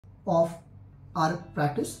of our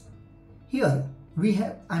practice. Here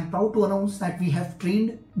I'm proud to announce that we have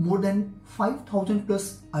trained more than 5,000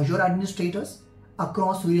 plus Azure administrators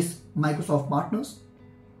across various Microsoft partners.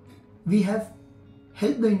 We have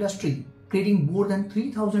helped the industry creating more than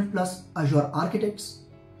 3,000 plus Azure architects,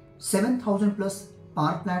 7,000 plus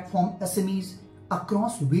Power Platform SMEs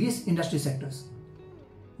across various industry sectors.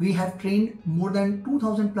 We have trained more than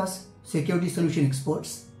 2,000 plus security solution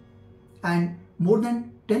experts and more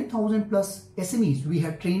than 10,000 plus SMEs we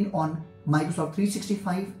have trained on Microsoft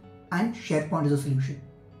 365 and SharePoint as a solution.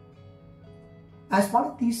 As part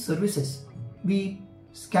of these services, we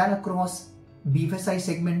scan across BFSI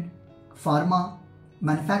segment, pharma,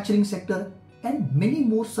 manufacturing sector, and many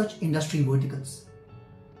more such industry verticals.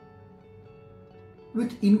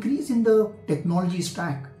 With increase in the technology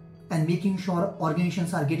stack and making sure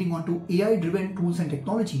organizations are getting onto AI-driven tools and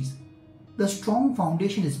technologies, the strong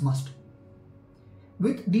foundation is must.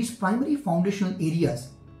 With these primary foundational areas,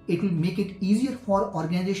 it will make it easier for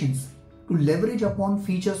organizations to leverage upon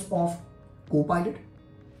features of Copilot,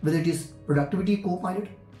 whether it is Productivity Copilot,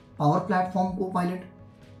 Power Platform Copilot,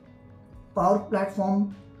 Power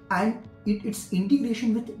Platform and its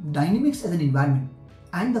integration with Dynamics as an environment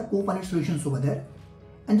and the Copilot solutions over there,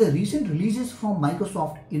 and the recent releases from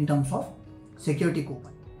Microsoft in terms of Security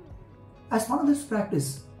Copilot. As part of this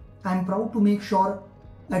practice, I am proud to make sure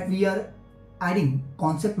that we are adding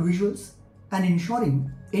concept visuals and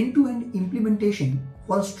ensuring end-to-end implementation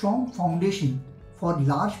for a strong foundation for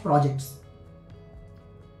large projects.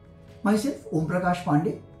 Myself, Om Prakash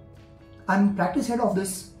Pandey, I am practice head of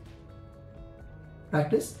this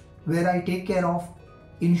practice where I take care of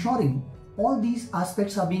ensuring all these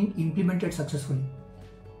aspects are being implemented successfully.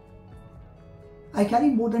 I carry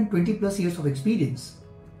more than 20 plus years of experience,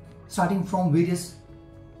 starting from various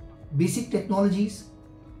basic technologies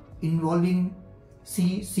involving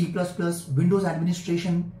C, C++, Windows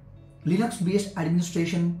administration, Linux-based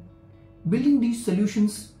administration, building these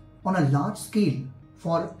solutions on a large scale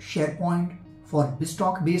for SharePoint, for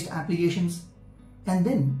bespoke-based applications, and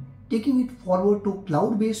then taking it forward to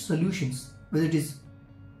cloud-based solutions, whether it is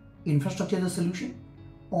infrastructure as a solution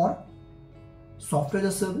or software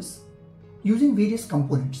as a service, using various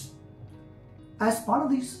components. As part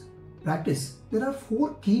of this practice, there are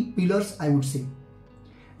 4 key pillars I would say.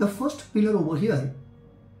 The first pillar over here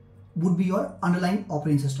would be your underlying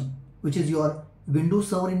operating system, which is your Windows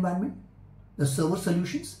Server environment, the server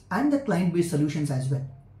solutions and the client-based solutions as well.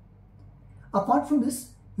 Apart from this,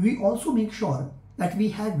 we also make sure that we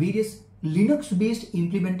have various Linux-based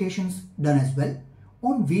implementations done as well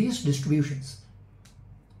on various distributions.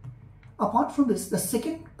 Apart from this, the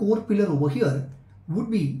second core pillar over here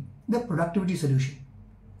would be the productivity solution,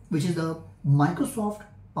 which is the Microsoft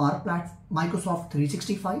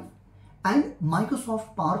 365 and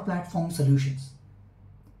Microsoft Power Platform solutions.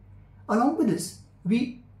 Along with this,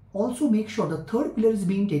 we also make sure the third pillar is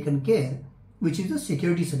being taken care, which is the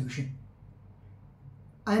security solution.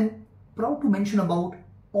 I am proud to mention about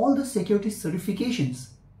all the security certifications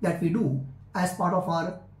that we do as part of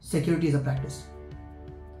our security as a practice.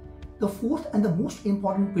 The fourth and the most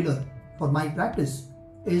important pillar for my practice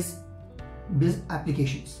is Biz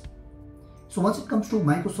applications. So once it comes to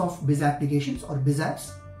Microsoft Biz applications or Biz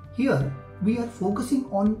apps, here we are focusing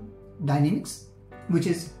on Dynamics, which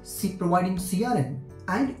is providing CRM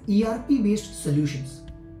and ERP based solutions.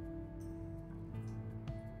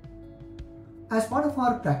 As part of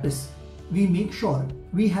our practice, we make sure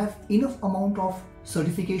we have enough amount of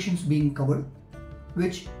certifications being covered,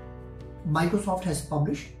 which Microsoft has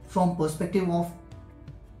published from perspective of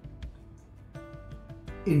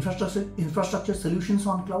infrastructure solutions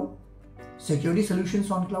on cloud, security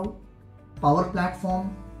solutions on cloud, Power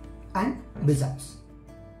Platform and Biz apps.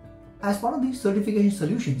 As part of these certification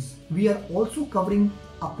solutions, we are also covering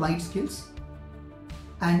applied skills,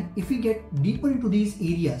 and if we get deeper into these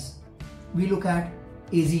areas, we look at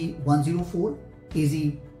AZ 104,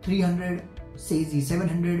 AZ 300, AZ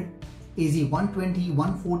 700, AZ 120,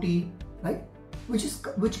 140, right?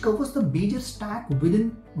 Which covers the major stack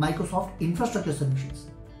within Microsoft infrastructure solutions.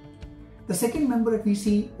 The second member that we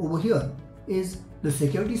see over here is the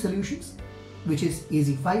security solutions, which is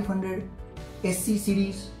AZ 500, SC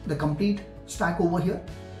series, the complete stack over here,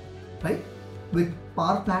 right? With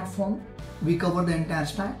Power Platform, we cover the entire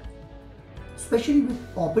stack. Especially with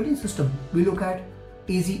operating system, we look at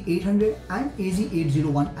AZ 800 and AZ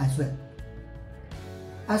 801 as well.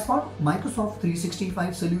 As part of Microsoft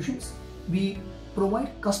 365 solutions, we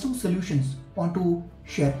provide custom solutions onto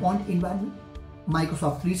SharePoint environment,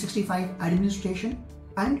 Microsoft 365 administration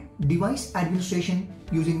and device administration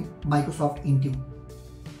using Microsoft Intune.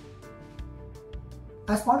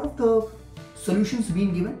 As part of the solutions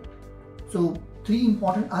being given, so 3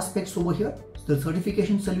 important aspects over here: the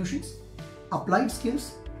certification solutions, applied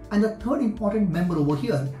skills, and the third important member over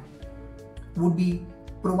here would be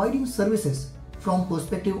providing services from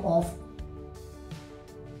perspective of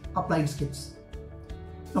applied skills.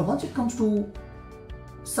 Now, once it comes to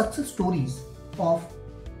success stories of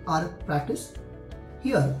our practice,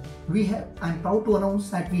 here I'm proud to announce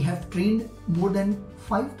that we have trained more than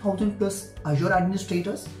 5,000 plus Azure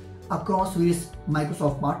administrators across various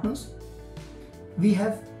Microsoft partners. We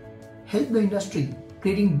have helped the industry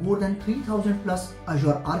creating more than 3,000 plus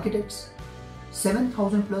Azure architects,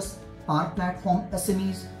 7,000 plus Power Platform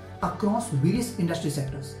SMEs across various industry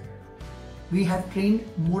sectors. We have trained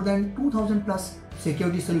more than 2,000 plus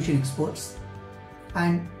security solution experts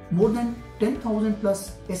and more than 10,000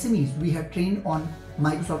 plus SMEs we have trained on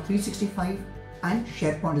Microsoft 365 and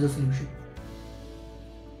SharePoint as a solution.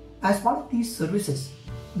 As part of these services,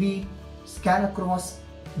 we scan across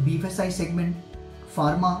BFSI segment,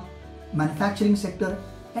 pharma, manufacturing sector,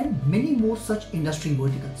 and many more such industry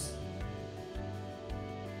verticals.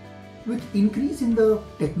 With increase in the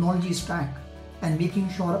technology stack and making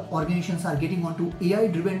sure organizations are getting onto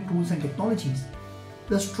AI-driven tools and technologies,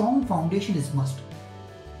 the strong foundation is must.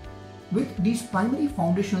 With these primary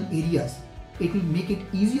foundational areas, it will make it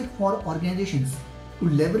easier for organizations to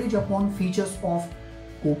leverage upon features of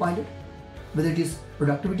Copilot, whether it is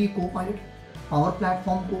Productivity Copilot, Power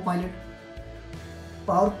Platform Copilot,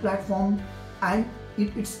 Power Platform and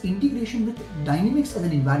its integration with Dynamics as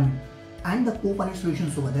an environment and the Copilot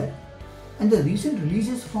solutions over there, and the recent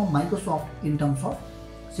releases from Microsoft in terms of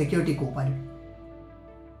Security Copilot.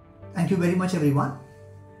 Thank you very much everyone.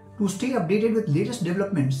 To stay updated with latest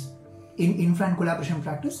developments in infra and collaboration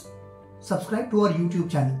practice, subscribe to our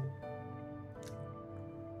YouTube channel.